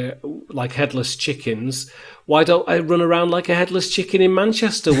here like headless chickens. Why don't I run around like a headless chicken in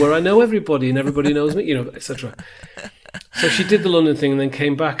Manchester where I know everybody and everybody knows me, you know, etc. So she did the London thing and then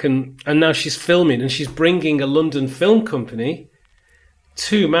came back, and now she's filming, and she's bringing a London film company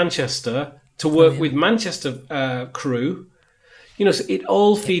to Manchester to work with Manchester crew. You know, so it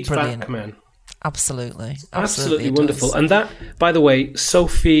all feeds back, man. Absolutely wonderful. Does. And that, by the way,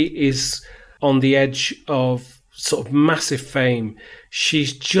 Sophie is on the edge of sort of massive fame.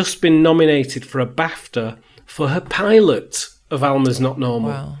 She's just been nominated for a BAFTA for her pilot of Alma's Not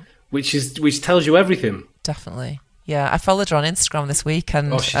Normal, which tells you everything. Definitely. Yeah, I followed her on Instagram this week,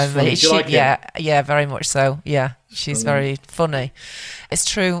 and she's funny. Do you like it? Yeah, very much so. Yeah, she's very funny. It's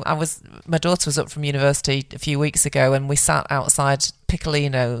true. My daughter was up from university a few weeks ago, and we sat outside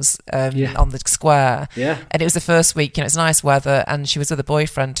Piccolino's on the square. Yeah, and it was the first week. You know, it's nice weather, and she was with a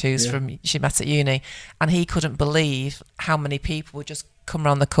boyfriend she met at uni, and he couldn't believe how many people would just come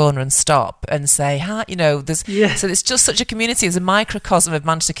around the corner and stop and say hi. You know, so it's just such a community. There's a microcosm of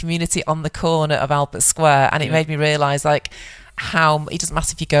Manchester community on the corner of Albert Square, and it made me realise how it doesn't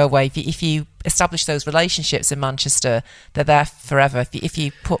matter if you go away. If you establish those relationships in Manchester, they're there forever. If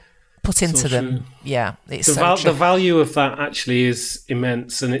you put into them, it's the value of that actually is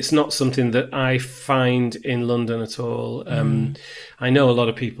immense, and it's not something that I find in London at all. I know a lot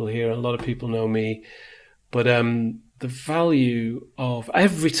of people here, a lot of people know me, but the value of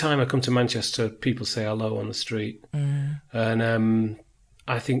every time I come to Manchester, people say hello on the street, and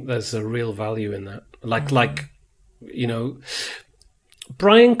I think there's a real value in that. Like. You know,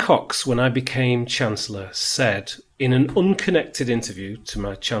 Brian Cox, when I became Chancellor, said in an unconnected interview to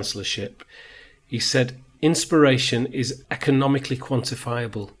my chancellorship, he said, inspiration is economically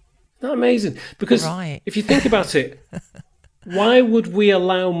quantifiable. Isn't that amazing? Because if you think about it, why would we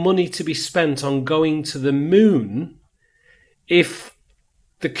allow money to be spent on going to the moon if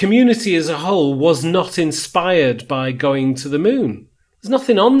the community as a whole was not inspired by going to the moon? There's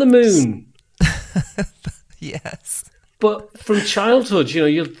nothing on the moon. Yes. But from childhood, you know,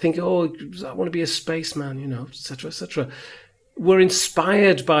 you'll think, oh, I want to be a spaceman, you know, etc., etc. We're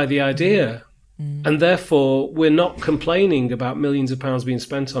inspired by the idea, and therefore we're not complaining about millions of pounds being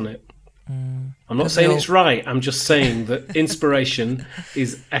spent on it. I'm not saying it's right. I'm just saying that inspiration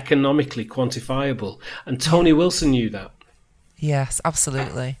is economically quantifiable. And Tony Wilson knew that. Yes,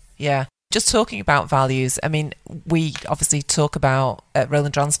 absolutely. Yeah. Just talking about values, I mean, we obviously talk about at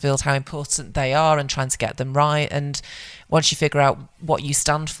Roland Dransfield how important they are and trying to get them right. And once you figure out what you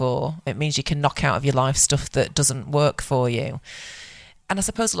stand for, it means you can knock out of your life stuff that doesn't work for you. And I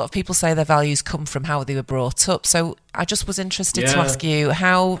suppose a lot of people say their values come from how they were brought up. So I just was interested to ask you,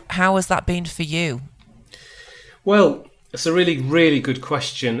 how has that been for you? Well, it's a really, really good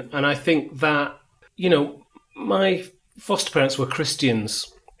question. And I think that, you know, my foster parents were Christians.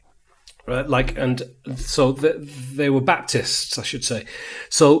 Right, and so they were Baptists, I should say.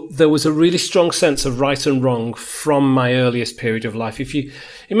 So there was a really strong sense of right and wrong from my earliest period of life. If you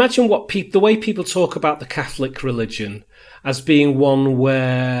imagine the way people talk about the Catholic religion as being one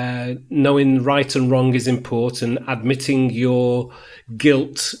where knowing right and wrong is important, admitting your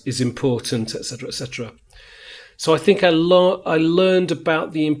guilt is important, etc., etc. So I think I learned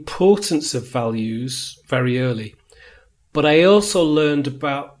about the importance of values very early, but I also learned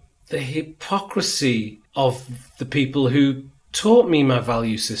about the hypocrisy of the people who taught me my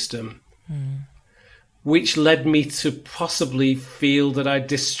value system, which led me to possibly feel that I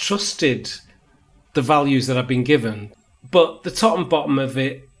distrusted the values that I've been given. But the top and bottom of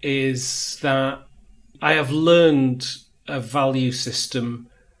it is that I have learned a value system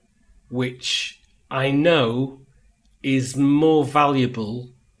which I know is more valuable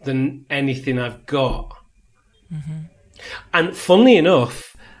than anything I've got. Mm-hmm. And funnily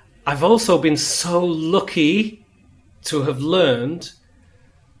enough, I've also been so lucky to have learned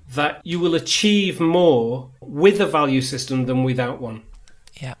that you will achieve more with a value system than without one.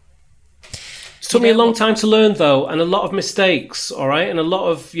 Yeah. It took me a long time to learn, though, and a lot of mistakes, all right? And a lot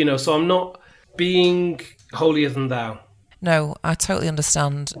of, so I'm not being holier than thou. No, I totally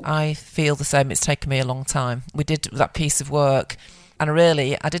understand. I feel the same. It's taken me a long time. We did that piece of work, and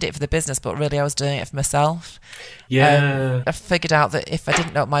really, I did it for the business, but really I was doing it for myself. Yeah. I figured out that if I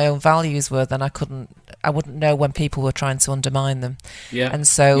didn't know what my own values were, then I wouldn't know when people were trying to undermine them. Yeah. And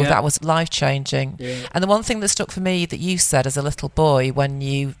so that was life-changing. Yeah. And the one thing that stuck for me that you said as a little boy when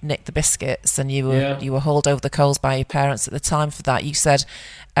you nicked the biscuits and you were hauled over the coals by your parents at the time for that, you said,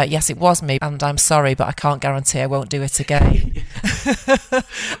 yes, it was me, and I'm sorry, but I can't guarantee I won't do it again.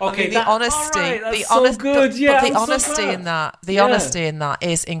 Okay, the honesty, right, that's the so good. Yeah, but the honesty in that, honesty in that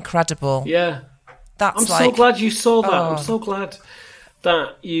is incredible. Yeah, I'm so glad you saw that. I'm so glad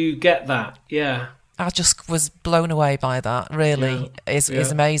that you get that. Yeah, I just was blown away by that. Really, is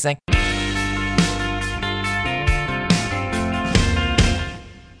amazing.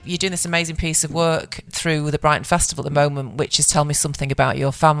 You're doing this amazing piece of work through the Brighton Festival at the moment, which is Tell Me Something About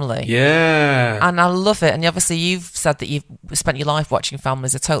Your Family. Yeah. And I love it. And obviously you've said that you've spent your life watching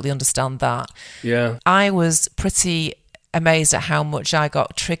families. I totally understand that. Yeah. I was pretty amazed at how much I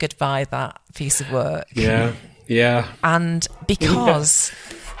got triggered by that piece of work. Yeah. Yeah. And because...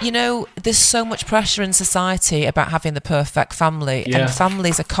 there's so much pressure in society about having the perfect family, and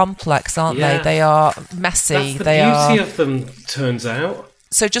families are complex, aren't they? They are messy. That's the beauty of them, turns out.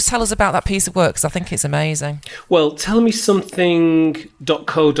 So just tell us about that piece of work, because I think it's amazing. Well,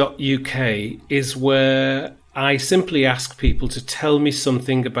 tellmesomething.co.uk is where I simply ask people to tell me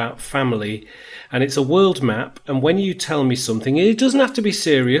something about family, and it's a world map. And when you tell me something, it doesn't have to be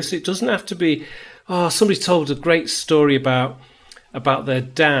serious. It doesn't have to be, somebody told a great story about their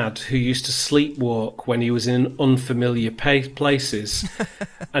dad who used to sleepwalk when he was in unfamiliar places.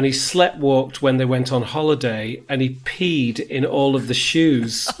 And he sleptwalked when they went on holiday, and he peed in all of the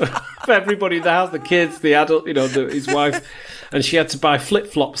shoes of everybody in the house, the kids, the adult, his wife, and she had to buy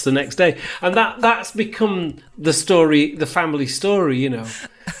flip-flops the next day. And that's become the story, the family story,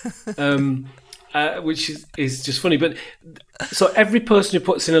 which is just funny. But so every person who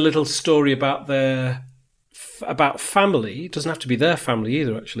puts in a little story about family, it doesn't have to be their family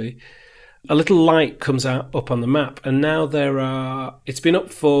either, actually, a little light comes up on the map. And now it's been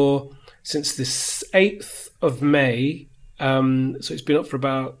up since this 8th of May, so it's been up for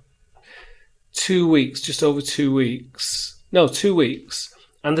about 2 weeks, just over 2 weeks. No, 2 weeks.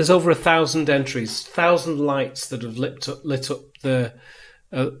 And there's over 1,000 entries, 1,000 lights that have lit up the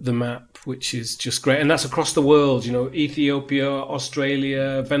map, which is just great. And that's across the world, Ethiopia,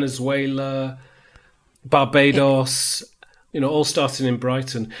 Australia, Venezuela, Barbados, all starting in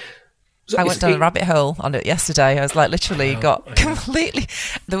Brighton. So I went down a rabbit hole on it yesterday. I was like, literally completely...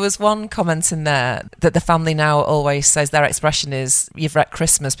 There was one comment in there that the family now always says their expression is, you've wrecked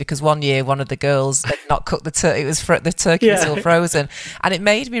Christmas, because one year one of the girls had not cooked the turkey. It was the turkey was still frozen. And it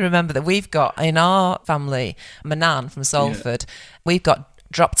made me remember that we've got, in our family, my nan from Salford, we've got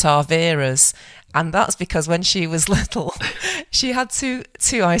dropped our Veras. And that's because when she was little, she had two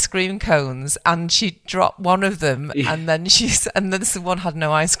ice cream cones, and she dropped one of them, and then this one had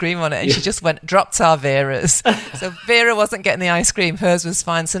no ice cream on it, and she just dropped our Veras. So Vera wasn't getting the ice cream, hers was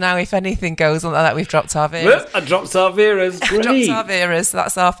fine. So now if anything goes on like that, we've dropped our Veras. I dropped our Veras. Great. Dropped our Veras.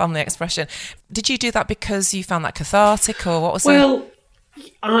 That's our family expression. Did you do that because you found that cathartic, or what was it? Well,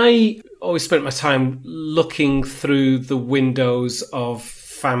 I always spent my time looking through the windows of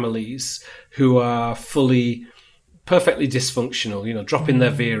families who are perfectly dysfunctional, dropping their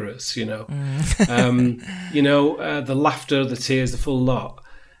Veras, the laughter, the tears, the full lot.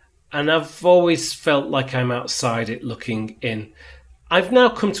 And I've always felt like I'm outside it looking in. I've now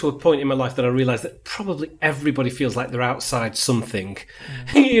come to a point in my life that I realise that probably everybody feels like they're outside something.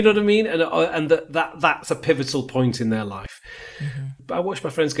 You know what I mean? And that's a pivotal point in their life. But I watched my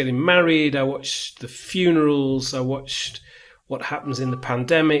friends getting married. I watched the funerals. I watched what happens in the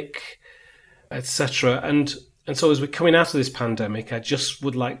pandemic, etc. And so as we're coming out of this pandemic, I just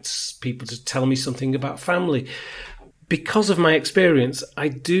would like people to tell me something about family. Because of my experience, I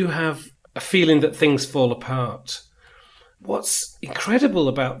do have a feeling that things fall apart. What's incredible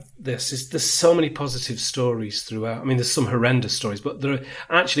about this is there's so many positive stories throughout. I mean, there's some horrendous stories, but there are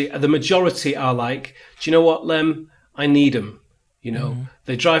actually, the majority are like, do you know what, Lemn? I need them. You know,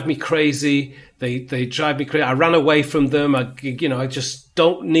 they drive me crazy. They drive me crazy. I ran away from them. I just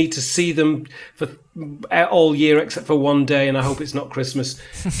don't need to see them for all year except for one day, and I hope it's not Christmas.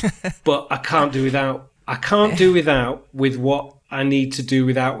 But I can't do without. I can't do without with what I need to do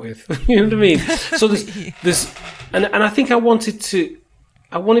without with. You know what I mean? So there's and I think I wanted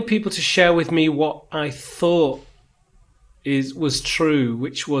people to share with me what I thought was true,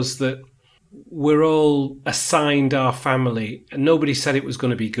 which was that we're all assigned our family, and nobody said it was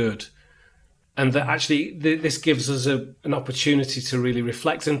going to be good, and that actually this gives us an opportunity to really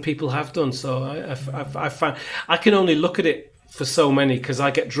reflect, and people have done so. I find I can only look at it for so many because I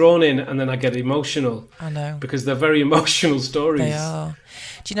get drawn in and then I get emotional. I know. Because they're very emotional stories. They are.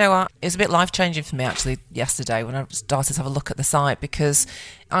 Do you know what? It was a bit life-changing for me, actually, yesterday when I started to have a look at the site, because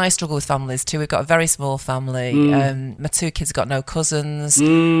I struggle with families too. We've got a very small family. My two kids have got no cousins.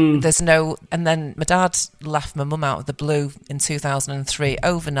 There's no... And then my dad left my mum out of the blue in 2003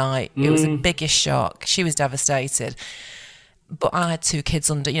 overnight. It was the biggest shock. She was devastated. But I had two kids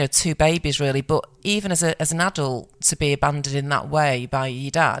under, two babies really. But even as an adult, to be abandoned in that way by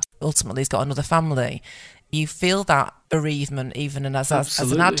your dad, ultimately he's got another family. You feel that bereavement even as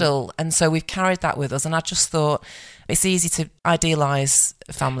an adult. And so we've carried that with us. And I just thought it's easy to idealise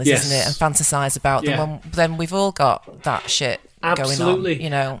families, isn't it? And fantasise about them. When, then we've all got that shit going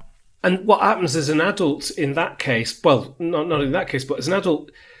on, And what happens as an adult in that case, well, not in that case, but as an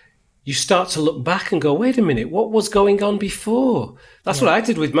adult, you start to look back and go, wait a minute, what was going on before? That's what I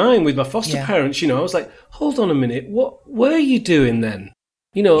did with my foster parents. I was like, hold on a minute, what were you doing then?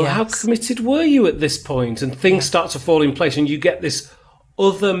 How committed were you at this point? And things start to fall in place and you get this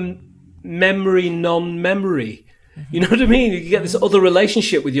other memory, non-memory. You know what I mean? You get this other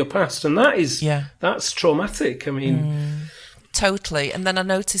relationship with your past, and that's traumatic. I mean... Totally. And then I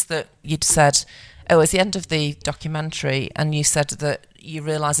noticed that you'd said... it's the end of the documentary, and you said that you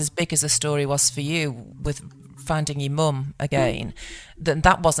realised as big as the story was for you with finding your mum again,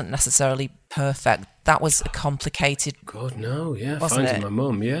 that wasn't necessarily perfect. That was a complicated... God, no, finding my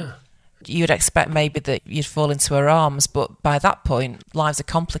mum, You'd expect maybe that you'd fall into her arms, but by that point, lives are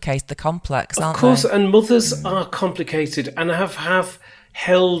complicated, they're complex, aren't they? Of course, and mothers are complicated and have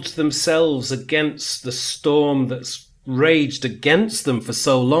held themselves against the storm that's raged against them for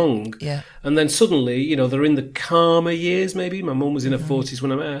so long. Yeah. And then suddenly, they're in the calmer years maybe. My mum was in her 40s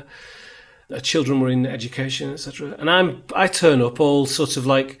when I met her. Her children were in education, etc. And I turn up all sort of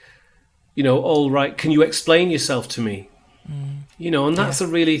like, all right, can you explain yourself to me? And that's a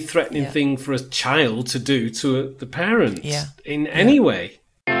really threatening thing for a child to do to the parents in any way.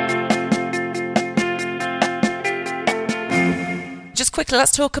 Just quickly,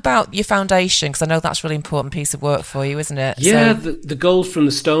 let's talk about your foundation, because I know that's a really important piece of work for you, isn't it? Yeah, the Gold from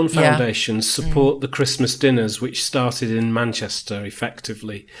the Stone Foundation support the Christmas dinners, which started in Manchester,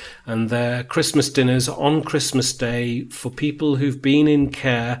 effectively. And they're Christmas dinners on Christmas Day for people who've been in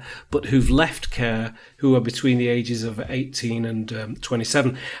care, but who've left care, who are between the ages of 18 and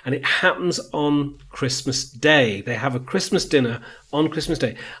 27. And it happens on Christmas Day. They have a Christmas dinner on Christmas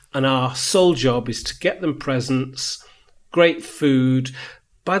Day. And our sole job is to get them presents, great food.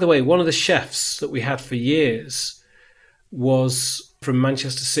 By the way, one of the chefs that we had for years was from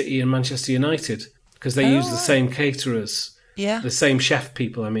Manchester City and Manchester United, because they use the same caterers, the same chef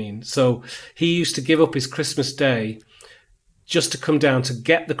people, I mean. So he used to give up his Christmas Day just to come down to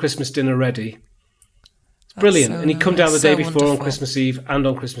get the Christmas dinner ready. It's brilliant. And he'd come down the day before on Christmas Eve and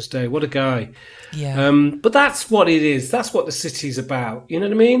on Christmas Day. What a guy. Yeah. But that's what it is. That's what the city's about. You know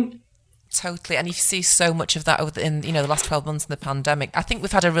what I mean? Totally. And you see so much of that in, the last 12 months in the pandemic. I think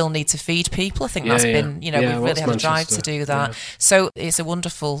we've had a real need to feed people. I think that's been, we've really had a drive to do that. Yeah. So it's a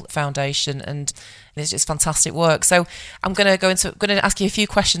wonderful foundation and it's just fantastic work. So I'm going to ask you a few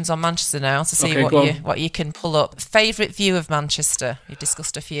questions on Manchester now to see what you can pull up. Favourite view of Manchester? You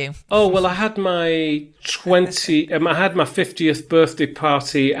discussed a few. Oh, well, I had my 50th birthday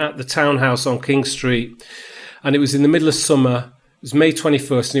party at the townhouse on King Street, and it was in the middle of summer. It was May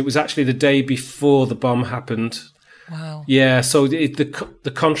 21st, and it was actually the day before the bomb happened. Wow. Yeah, so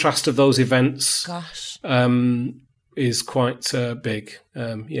the contrast of those events is quite big.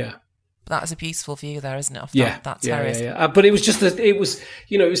 Yeah. That's a beautiful view there, isn't it? Of that terrace. Yeah. But it was just that it was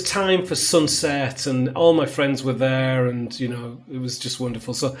time for sunset, and all my friends were there, and it was just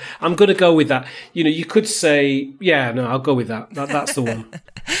wonderful. So I'm going to go with that. You could say, I'll go with that. That's the one.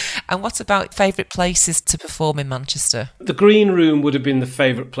 And what about favourite places to perform in Manchester? The Green Room would have been the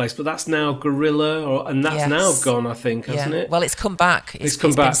favourite place, but that's now Gorilla, and that's now gone, I think, hasn't it? Well, it's come back. It's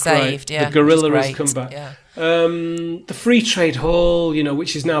come back. Been saved. Right. Yeah, the Gorilla has come back. Yeah. The Free Trade Hall,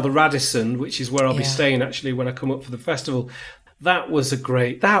 which is now the Radisson, which is where I'll be staying actually when I come up for the festival. That was a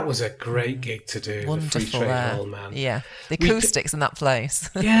great gig to do. Wonderful, the Free Trade Hall, man. Yeah, the acoustics in that place.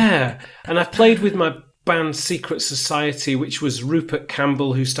 Yeah, and I played with my band Secret Society, which was Rupert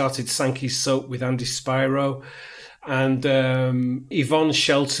Campbell, who started Sankey's Soap with Andy Spyro, and Yvonne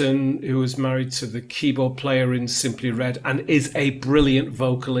Shelton, who was married to the keyboard player in Simply Red and is a brilliant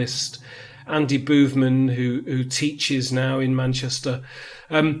vocalist. Andy Boovman, who teaches now in Manchester.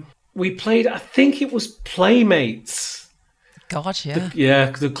 We played, I think it was Playmates. God, yeah.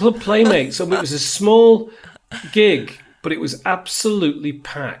 The club Playmates. It was a small gig, but it was absolutely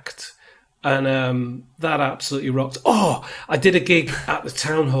packed. And that absolutely rocked. Oh, I did a gig at the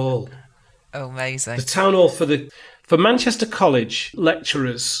Town Hall. Oh, amazing. The Town Hall for Manchester College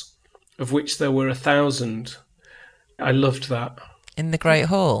lecturers, of which there were 1,000. I loved that. In the Great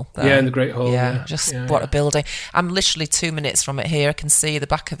Hall? There. Yeah, in the Great Hall. Yeah, what a building. I'm literally 2 minutes from it here. I can see the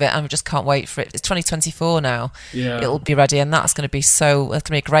back of it, and I just can't wait for it. It's 2024 now. Yeah. It'll be ready, and that's going to be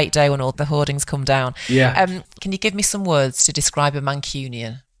a great day when all the hoardings come down. Yeah. Can you give me some words to describe a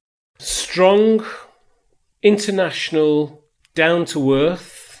Mancunian? Strong, international,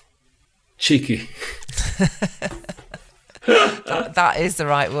 down-to-earth, cheeky. That is the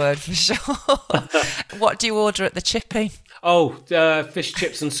right word for sure. What do you order at the chippy? Oh, fish,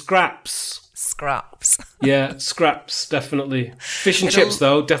 chips and scraps. Scraps. Yeah, scraps, definitely. Fish and chips,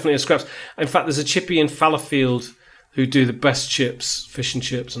 though, definitely a scraps. In fact, there's a chippy in Fallowfield who do the best chips, fish and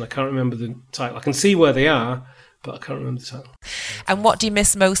chips, and I can't remember the title. I can see where they are, but I can't remember the title. And what do you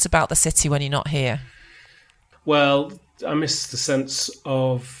miss most about the city when you're not here? Well, I miss the sense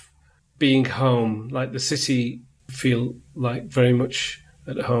of being home. Like the city feel like very much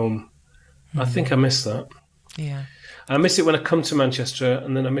at home. I think I miss that. Yeah. I miss it when I come to Manchester,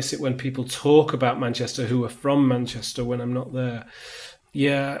 and then I miss it when people talk about Manchester who are from Manchester when I'm not there.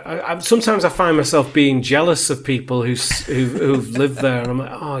 Yeah, sometimes I find myself being jealous of people who've lived there, and I'm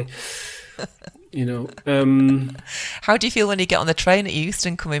like, How do you feel when you get on the train at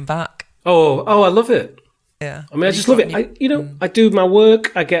Euston coming back? Oh, I love it. Yeah. I mean, I just love it. I do my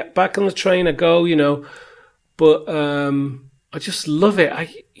work, I get back on the train, I go, but I just love it. I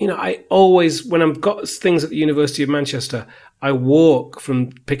always, when I've got things at the University of Manchester, I walk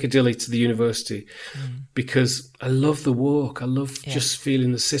from Piccadilly to the university because I love the walk. I love just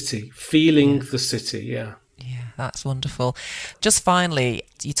feeling the city, the city. Yeah. Yeah, that's wonderful. Just finally,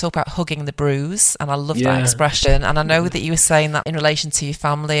 you talk about hugging the bruise, and I love that expression. And I know that you were saying that in relation to your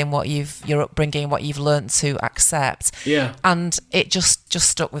family and your upbringing, what you've learned to accept. Yeah. And it just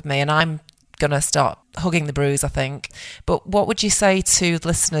stuck with me, and I'm going to start hugging the bruise, I think. But what would you say to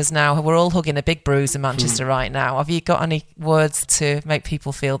listeners now? We're all hugging a big bruise in Manchester right now. Have you got any words to make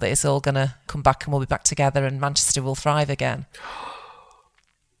people feel that it's all going to come back and we'll be back together and Manchester will thrive again?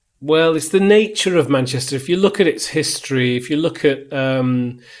 Well, it's the nature of Manchester. If you look at its history, if you look at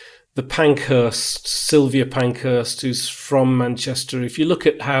the Pankhurst, Sylvia Pankhurst, who's from Manchester, if you look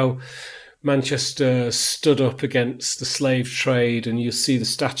at how Manchester stood up against the slave trade, and you see the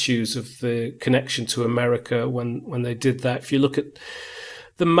statues of the connection to America when they did that. If you look at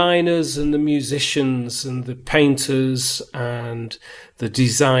the miners and the musicians and the painters and the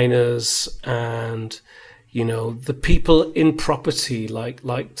designers and, the people in property like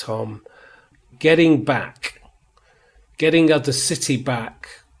Tom, getting the city back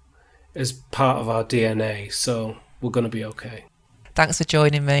as part of our DNA. So we're going to be okay. Thanks for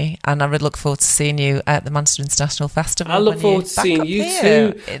joining me, and I really look forward to seeing you at the Manchester International Festival. I look forward to seeing you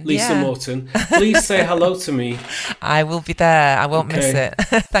too, Lisa Morton. Please say hello to me. I will be there. I won't miss it.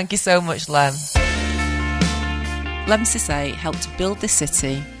 Thank you so much, Lemn. Lemn Sissay helped build this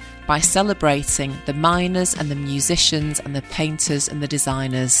city by celebrating the miners and the musicians and the painters and the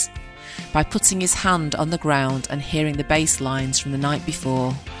designers, by putting his hand on the ground and hearing the bass lines from the night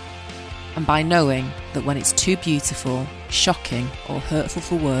before, and by knowing that when it's too beautiful, shocking or hurtful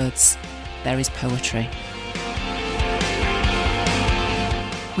for words, there is poetry.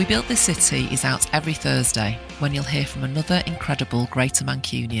 We Built This City is out every Thursday, when you'll hear from another incredible Greater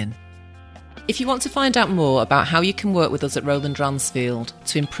Mancunian. If you want to find out more about how you can work with us at Rowland Dransfield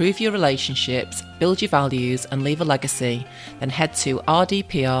to improve your relationships, build your values and leave a legacy, then head to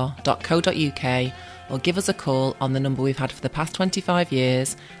rdpr.co.uk or give us a call on the number we've had for the past 25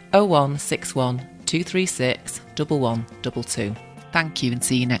 years, 0161 236 1122. Thank you and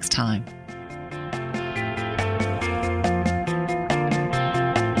see you next time.